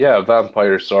Yeah,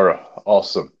 vampires are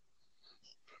awesome.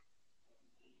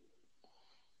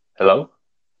 Hello?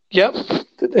 Yep.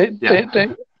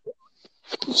 Yeah.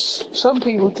 Some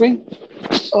people drink,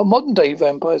 modern day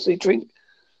vampires, they drink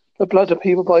the blood of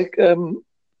people by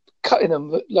cutting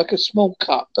them like a small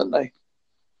cut, don't they?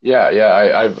 Yeah,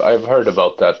 I've heard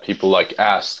about that. People like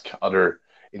ask other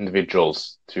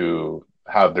individuals to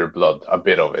have their blood, a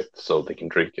bit of it, so they can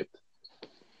drink it.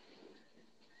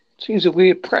 Seems a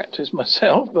weird practice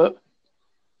myself, but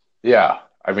Yeah,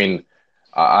 I mean,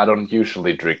 I don't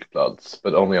usually drink bloods,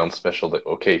 but only on special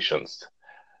occasions.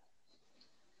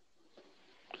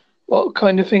 what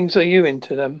kind of things are you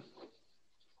into them?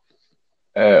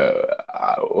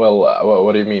 Well,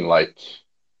 what do you mean, like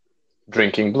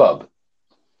drinking blood?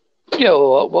 Yeah,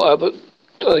 or whatever.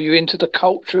 Are you into the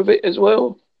culture of it as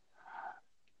well?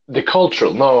 The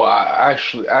cultural? No,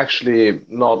 actually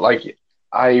not. Like,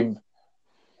 I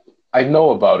I know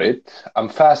about it. I'm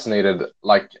fascinated,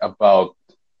 like, about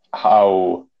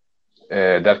how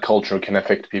that culture can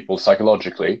affect people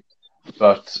psychologically,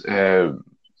 but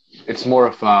it's more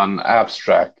of an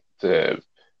abstract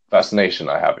fascination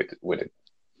I have with it.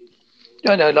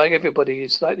 I know, like everybody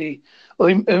is like the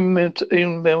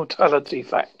immortality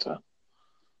factor.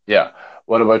 Yeah.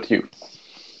 What about you?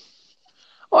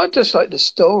 I just like the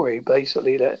story,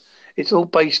 basically, that it's all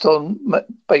based on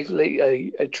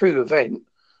basically a true event.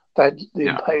 That the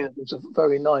Yeah. impaler was a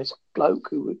very nice bloke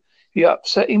who would be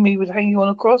upsetting me, would hang you on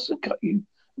a cross and cut you,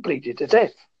 bleed you to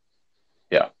death.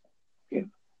 Yeah. Yeah.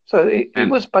 So it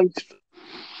And was based on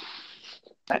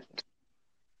that.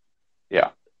 yeah.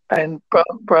 And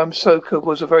Bram Stoker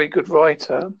was a very good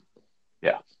writer.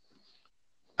 Yeah.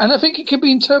 And I think it can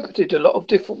be interpreted a lot of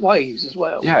different ways as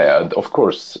well. Yeah, of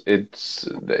course.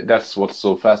 That's what's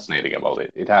so fascinating about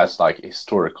it. It has like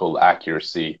historical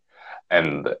accuracy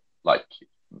and like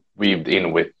weaved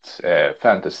in with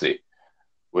fantasy,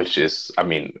 which is, I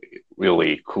mean,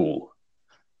 really cool.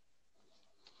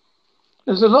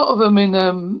 There's a lot of them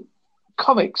in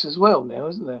comics as well now,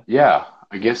 isn't there? Yeah,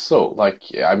 I guess so. Like,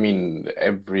 I mean,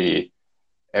 every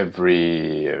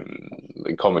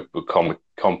comic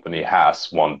company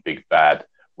has one big bad,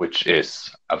 which is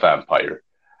a vampire.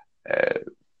 Uh,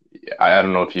 I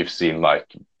don't know if you've seen like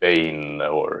Bane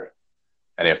or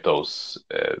any of those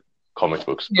comic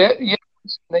books, but Yeah,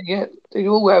 yeah, yeah. They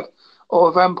all have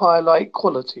or vampire-like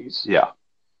qualities. yeah.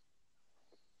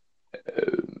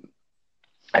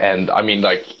 And I mean,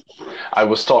 like, I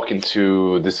was talking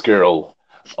to this girl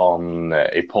on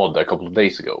a pod a couple of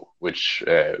days ago, which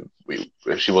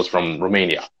she was from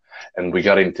Romania, and we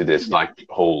got into this Yeah. like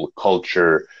whole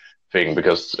culture thing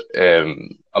because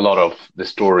a lot of the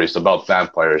stories about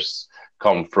vampires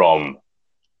come from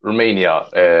Romania,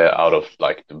 out of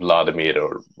like the Vladimir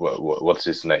or what's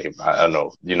his name? I don't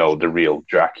know. You know, the real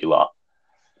Dracula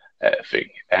thing,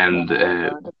 and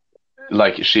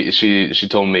like she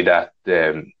told me that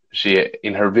she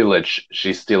in her village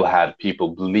she still had people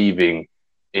believing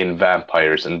in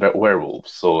vampires and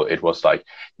werewolves, so it was like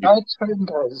you Knight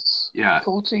Tempest, yeah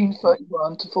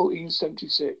 1431 to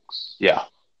 1476. yeah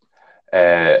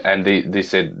and they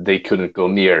said they couldn't go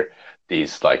near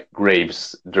these like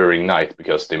graves during night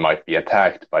because they might be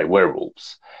attacked by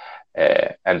werewolves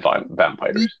and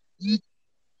vampires.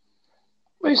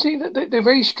 Well, you see, that they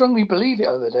very strongly believe it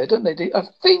over there, don't they? I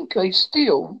think they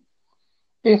still,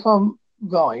 if I'm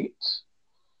right,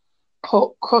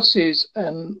 put crosses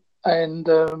and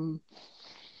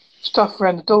stuff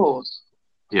around the doors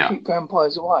to Yeah, keep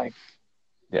vampires away.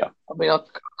 yeah. I mean, I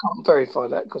can't verify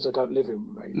that because I don't live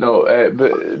in Romania. No,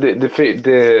 but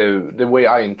the way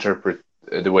I interpret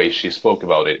the way she spoke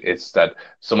about it, it's that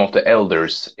some of the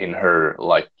elders in her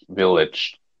like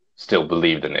village still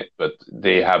believed in it, but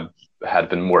they have had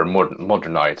been more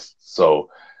modernized. So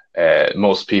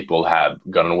most people have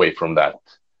gone away from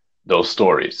those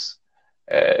stories.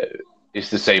 Uh, it's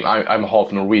the same. I'm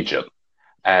half Norwegian,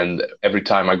 and every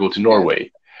time I go to Yeah.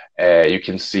 Norway, you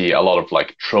can see a lot of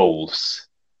like trolls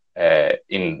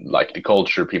in like the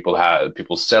culture.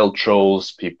 People sell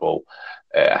trolls. People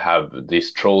have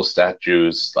these troll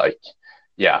statues. Like,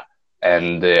 yeah.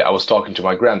 And I was talking to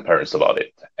my grandparents about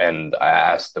it, and I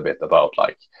asked a bit about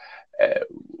like uh,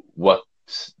 what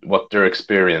what their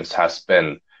experience has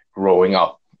been growing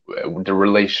up, the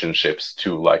relationships to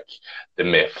like the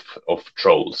myth of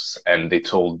trolls, and they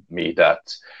told me that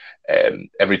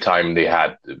every time they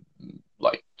had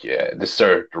like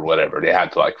dessert or whatever, they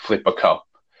had to like flip a cup,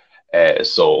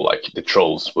 so like the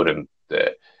trolls wouldn't.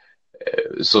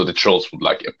 So the trolls would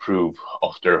like approve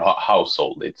of their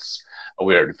household. It's a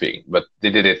weird thing, but they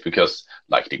did it because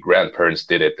like the grandparents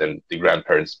did it, and the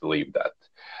grandparents believed that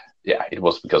yeah, it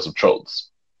was because of trolls.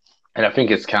 And I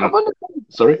think it's kind I of wonder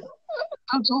sorry.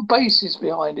 some sort of basis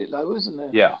behind it, though, isn't there?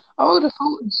 Yeah, I would have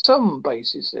thought there's some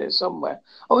basis there somewhere.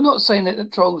 I'm not saying that the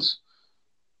trolls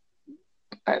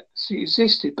actually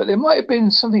existed, but there might have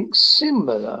been something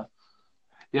similar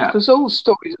yeah, because all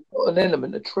stories have got an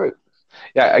element of truth.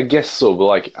 yeah. I guess so. But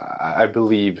like, I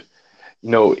believe,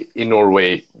 in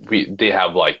Norway, they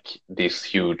have like these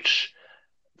huge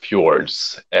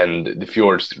fjords, and the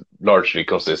fjords largely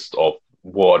consist of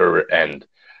water and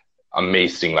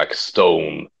amazing like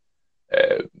stone,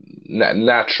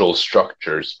 natural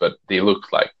structures, but they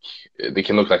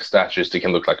can look like statues, they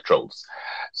can look like trolls.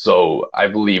 So I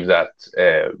believe that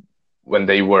when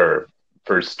they were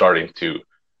first starting to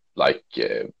like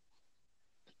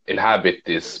inhabit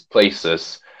these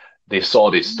places, they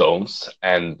saw these stones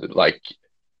and like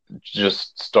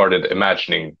just started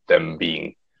imagining them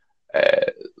being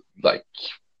uh, like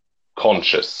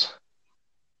conscious.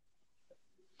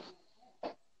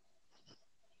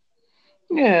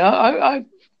 Yeah,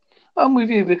 I'm with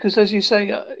you because, as you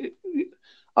say,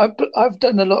 I've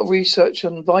done a lot of research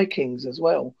on Vikings as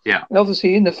well, Yeah, and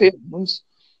obviously in the films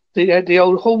they had the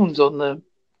old horns on the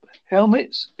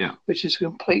helmets, yeah, which is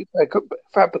complete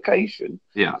fabrication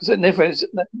yeah, because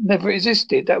that never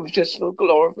existed. That was just for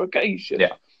glorification.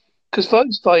 yeah, Because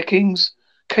those Vikings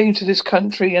came to this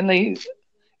country and they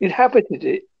inhabited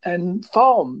it and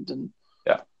farmed and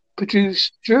yeah,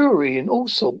 produced jewelry and all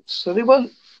sorts. So they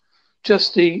weren't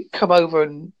just the come over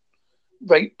and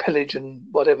rape, pillage, and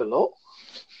whatever lot.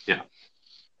 yeah.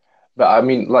 But I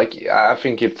mean, like, I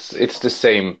think it's the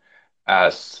same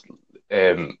as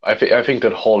I think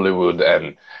that Hollywood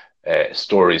and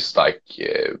stories like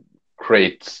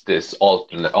creates this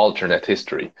alternate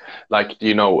history. Like,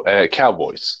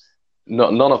 cowboys. No,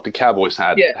 none of the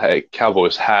Yeah,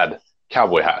 cowboys had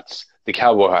cowboy hats.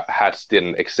 The hats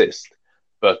didn't exist,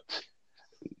 but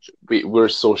we're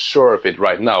so sure of it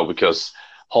right now because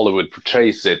Hollywood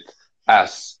portrays it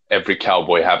as every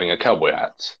cowboy having a cowboy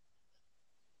hat.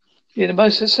 yeah. The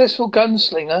most successful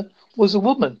gunslinger was a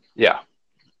woman Yeah.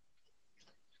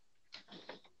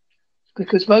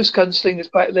 because most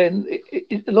gunslingers back then,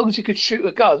 as long as you could shoot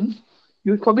a gun,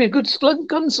 you were probably a good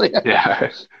gunslinger.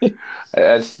 Yeah,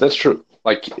 that's true.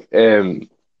 Like,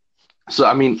 so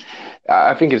I mean,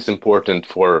 I think it's important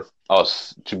for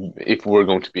us to, if we're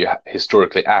going to be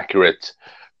historically accurate,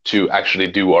 to actually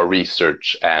do our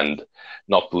research and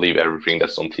not believe everything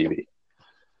that's on TV.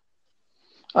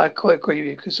 I quite agree with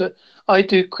you because I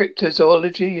do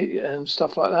cryptozoology and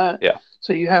stuff like that. Yeah,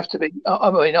 So you have to be. I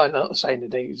mean, I'm not saying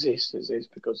that they exist as is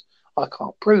because I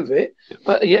can't prove it. yeah,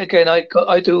 But yet again,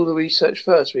 I do all the research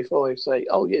first before I say,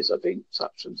 oh yes, I think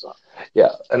such and such.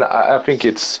 yeah. And I think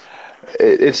it's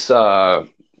a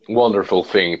wonderful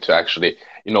thing to actually,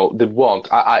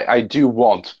 I do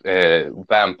want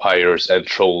vampires and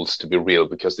trolls to be real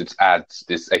because it adds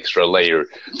this extra layer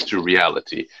to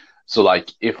reality. So, like,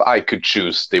 if I could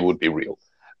choose, they would be real.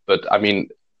 But I mean,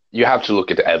 you have to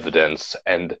look at the evidence,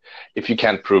 and if you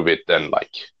can't prove it, then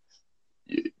like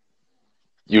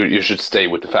you should stay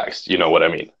with the facts. You know what I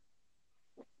mean?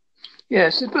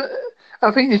 Yes, but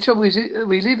I think the trouble is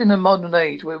we live in a modern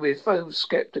age where we're so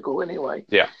skeptical anyway.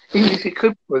 Yeah, Even if you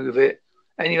could prove it,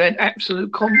 and you had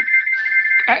absolute concrete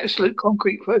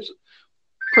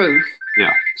proof,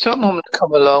 yeah, someone would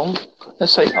come along and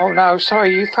say, "Oh no,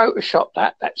 sorry, you photoshopped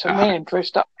that. That's a uh, man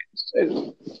dressed up in a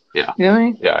suit." yeah, You know what I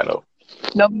mean? yeah. I know.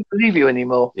 No one will believe you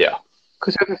anymore Yeah,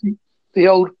 because everything, the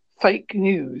old fake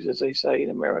news, as they say in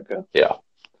America. yeah.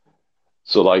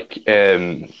 So like,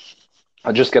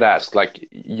 I just gotta ask, like,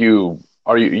 you're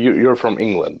from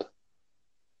England?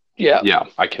 Yeah. Yeah,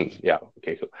 I can. Yeah,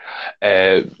 okay, cool.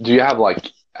 Do you have like,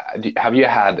 have you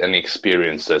had any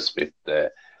experiences with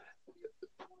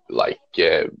like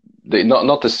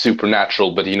not the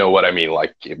supernatural, but you know what I mean,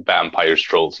 like vampires,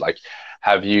 trolls? Like,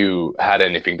 have you had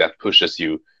anything that pushes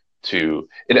you to?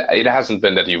 It hasn't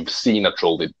been that you've seen a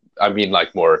troll. I mean,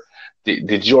 like more.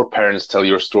 Did your parents tell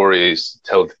you stories,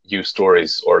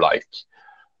 or like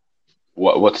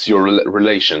what's your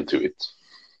relation to it?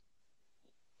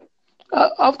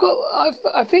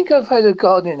 I think I've had a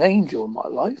guardian angel in my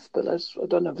life, but I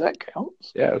don't know if that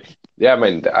counts. Yeah, okay. Yeah, I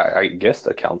mean, I guess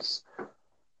that counts.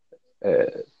 Uh,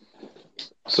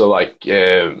 so, like,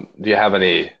 do you have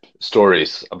any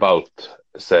stories about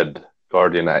said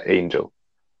guardian angel?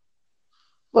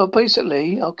 Well,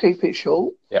 basically, I'll keep it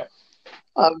short. Yeah,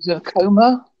 I was in a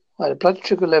coma. I had a blood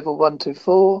sugar level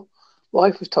 124.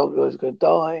 Wife was told I was going to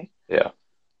die. yeah,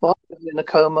 While I was in a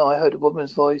coma, I heard a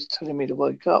woman's voice telling me to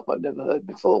wake up. I've never heard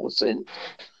before or since.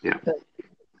 yeah.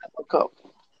 I woke up.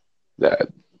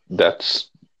 That that's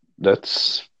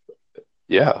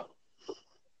yeah,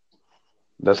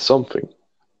 That's something.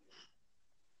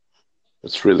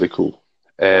 That's really cool.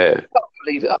 I can't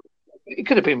believe it. It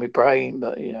could have been my brain,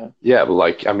 but Yeah, but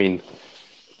like, I mean,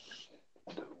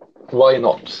 why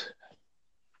not?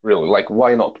 Really, like,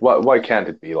 why not? Why can't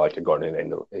it be like a guardian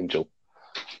angel?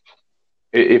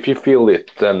 If you feel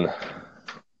it, then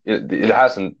it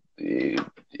hasn't.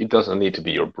 It doesn't need to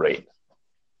be your brain.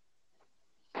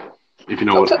 If you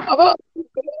know what.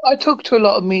 I talk to a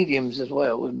lot of mediums as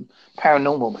well and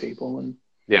paranormal people, and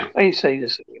Yeah. they say the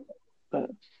same. But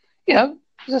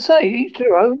as I say, each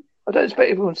their own. I don't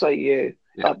expect everyone to say,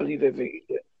 Yeah. I believe everything.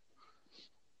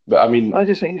 But I mean, I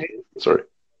just think, sorry.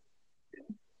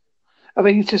 I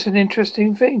think it's just an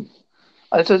interesting thing.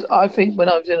 I think when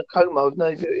I was in a coma, I was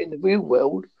neither in the real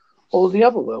world or the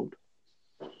other world.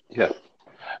 Yeah.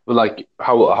 But like,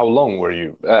 how long were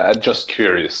you? Just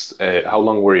curious. How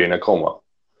long were you in a coma?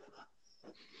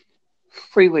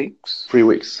 3 weeks. 3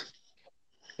 weeks.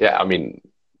 Yeah, I mean,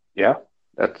 yeah,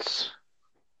 that's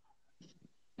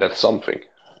something.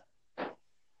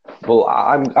 Well,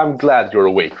 I'm glad you're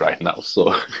awake right now.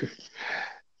 So.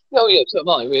 Oh yeah, so am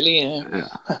I really.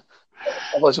 Yeah.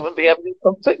 Otherwise, I wouldn't be having this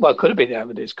conversation. Well, I could have been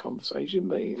having this conversation,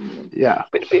 but Yeah.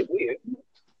 been a bit weird.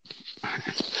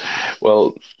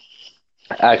 Well,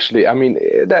 actually, I mean,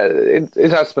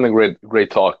 it has been a great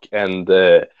talk, and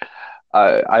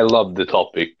I love the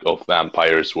topic of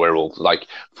vampires, werewolves, like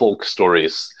folk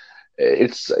stories.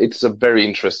 It's a very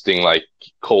interesting like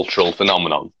cultural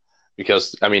phenomenon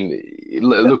because I mean,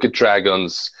 look at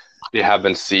dragons. They have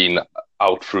been seen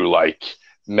out through like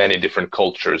many different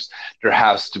cultures. There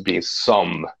has to be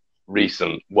some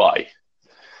reason why.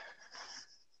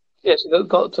 Yes, it's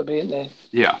got to be in there.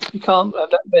 Yeah. You can't have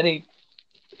that many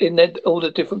in all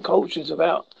the different cultures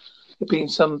without there being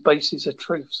some basis of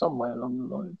truth somewhere along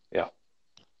the line. Yeah,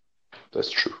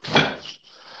 that's true.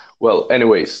 Well,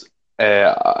 anyways,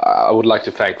 I would like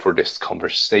to thank for this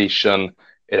conversation.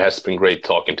 It has been great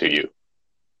talking to you.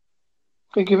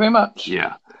 Thank you very much.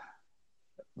 Yeah.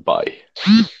 Bye.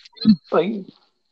 Bye.